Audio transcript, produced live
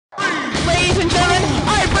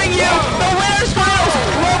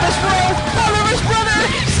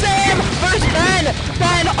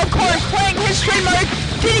his trademark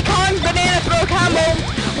Diddy Kong banana throw combo,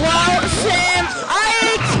 while Sam,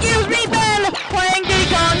 excuse me, Ben playing Diddy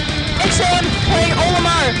Kong, and Sam playing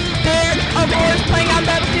Olimar. They're, of course, playing on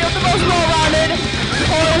Battlefield, the most well-rounded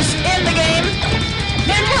horse in the game.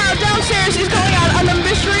 And wow, downstairs is going on the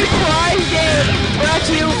mystery prize game, brought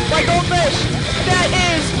to you by Goldfish. That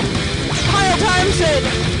is Kyle Thompson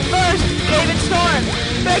versus David Storm.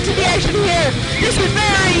 Back to the action here. This is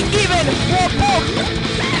very even. Well, both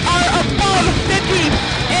are above 50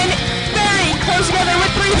 and very close together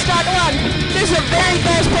with 3 stock left. This is a very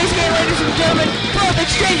fast-paced game, ladies and gentlemen. Both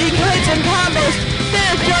exchanging hits and combos.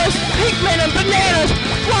 There's just Pikmin and bananas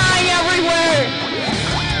flying everywhere.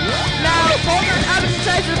 Now, both are opposite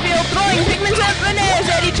sides of the field, throwing Pikmins and bananas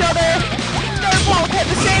at each other. They both have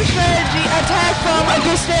the same strategy, attack from a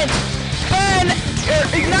distance. Ben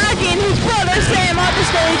knocking his brother Sam off the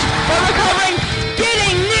stage, but recovering,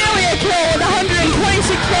 getting nearly a kill with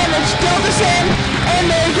 126 damage. Delta Sam, and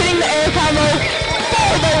they're getting the air combo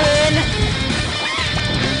for the win.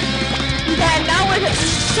 Ben now with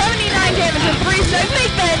 79 damage in 3 seconds,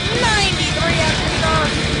 make that 93 after the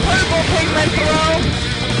purple Pikmin throw.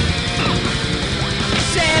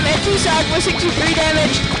 Sam at 2 stocks with 63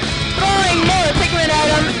 damage, throwing more Pikmin at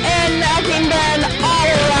him and knocking Ben all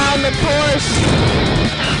around the course.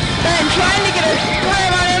 Ben trying to get a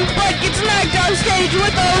grab on him, but gets knocked off stage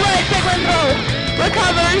with a red Pikmin throw.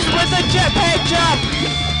 Recovers with a jetpack jump.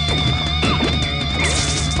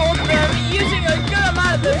 Both of them using a good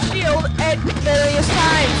amount of their shield at various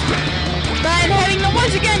times. Ben having to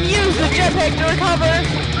once again use the jetpack to recover.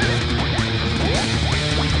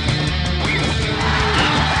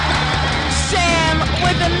 Sam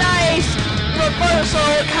with a nice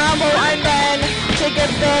reversal combo on Ben to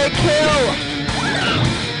get the kill.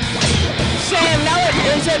 Sam now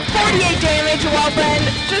is at 48 damage, while Ben,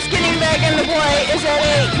 just getting back into play, is at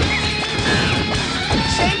 8.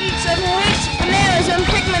 Sam eats some hits, bananas, and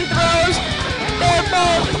Pikmin throws. They're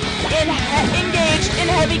both engaged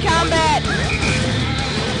in heavy combat.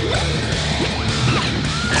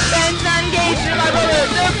 Ben's not engaged in my brother.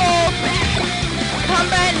 They're both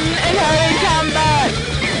combatant and heavy combat.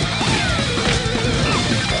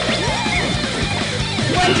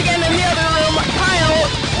 Once again in the other room,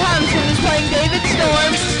 Kyle Thompson is playing David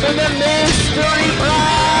Storm for the mystery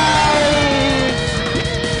prize.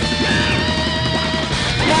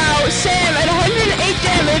 Now Sam at 108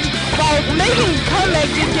 damage, while making a comeback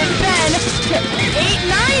to get Ben to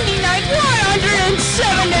 899,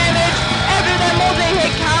 107 damage after that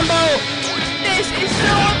multi-hit combo. This is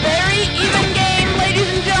still a very even game, ladies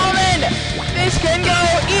and gentlemen. This can go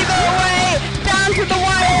either way, down to the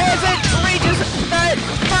wire as it reaches that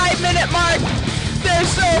 5-minute mark. There's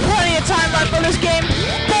still plenty of time left on this game,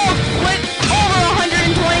 both with over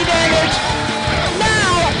 120 damage.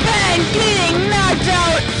 Now, Ben getting knocked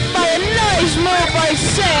out by a nice move by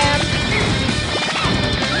Sam.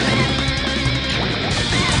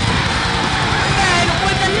 Ben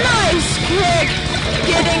with a nice kick,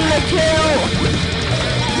 getting the kill.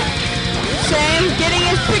 Sam getting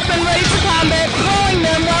his Pikmin ready for combat, throwing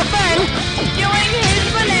them while Ben doing his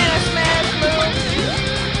banana smash move.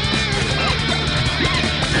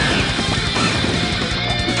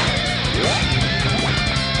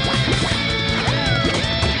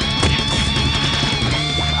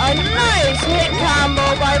 A nice hit combo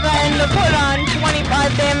by Ben to put on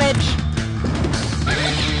 25 damage.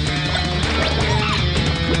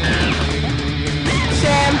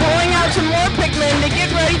 Sam pulling out some more Pikmin to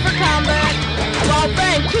get ready for combat, while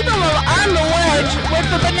Ben keeping him on the wedge with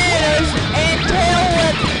the bananas and tail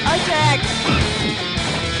whip attacks.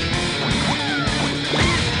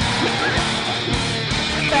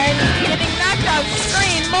 Ben getting knocked off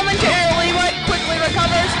screen momentarily, but quickly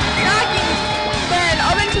recovers, knocking Ben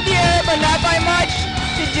up into the air, but not by much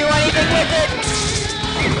to do anything with it.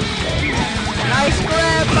 Nice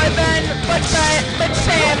grab by Ben, but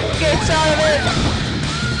Sam gets out of it.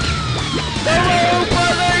 The Rowe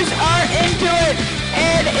brothers are into it,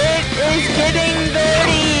 and it is getting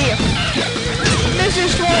dirty. Mr.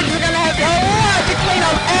 Schwartz is going to have a lot to clean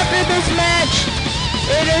up after this match.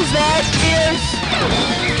 It is that fierce.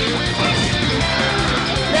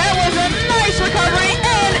 That was a nice recovery,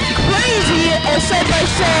 and crazy as said by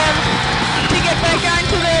Sam to get back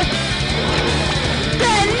onto the...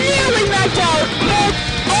 Ben nearly knocked out, both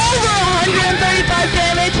over 135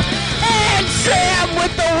 damage, and Sam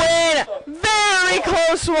with the win. Very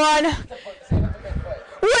close one.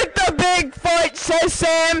 With the big fight, says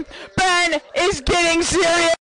Sam. Ben is getting serious.